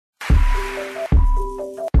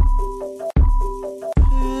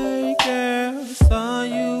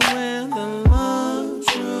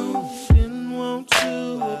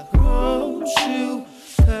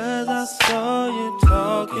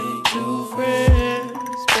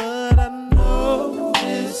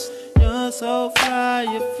so fly,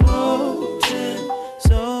 you're floating.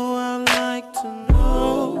 So I'd like to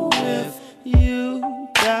know if you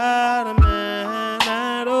got a man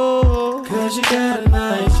at all. 'Cause you got a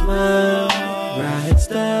nice smile, right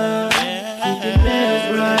style, keep your nails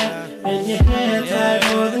right, and your hair tight,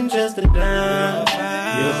 more than just a dime.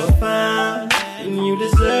 You're fine, and you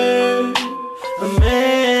deserve a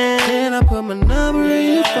man. I put my number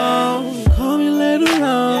in your phone, call me later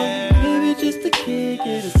on, maybe just to kick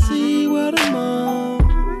it and see what I'm on.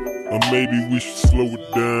 Or maybe we should slow it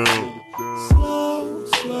down. Slow,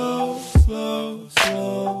 slow, slow,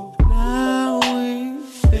 slow. Now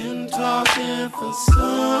we've been talking for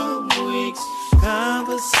some weeks,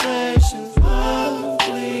 conversations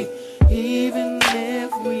lovely. Even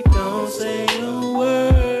if we don't say a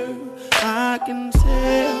word, I can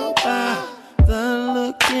tell by the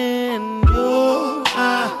look in your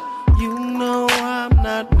eye. You know I'm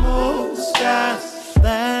not most guys,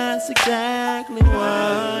 that's exactly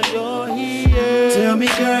why you're here. Tell me,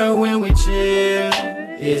 girl, when we chill,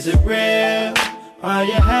 is it real? Are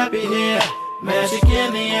you happy here? Magic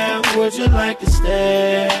in the air, would you like to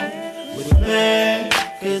stay with me?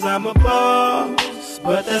 'Cause I'm a boss,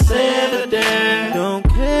 but that's evident. Don't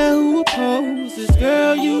care who opposes,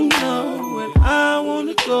 girl, you know. And I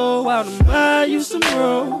wanna go out and buy you some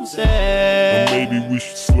roses. Or maybe we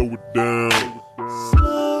should slow it down.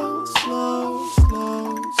 Slow, slow,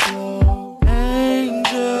 slow, slow.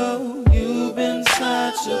 Angel, you've been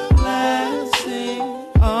such a blessing.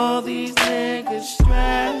 All these niggas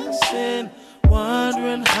stressing,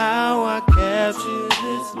 wondering how I kept you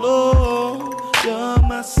this low. You're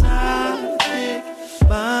my sidekick,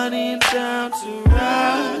 Bonnie down to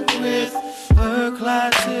ride with. Her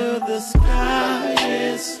cloud till the sky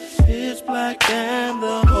is pitch black and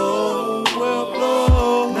the whole world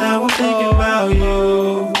blows. Now I'm thinking about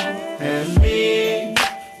you and me.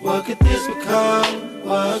 What could this become?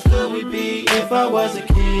 What could we be if I was a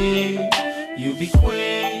king? You'd be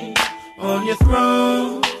queen on your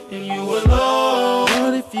throne, and you alone.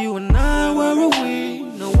 But if you and I were a we,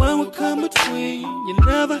 no one would come between. You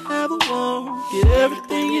never have a want, get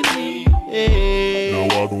everything you need.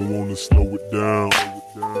 Now I don't wanna slow it down.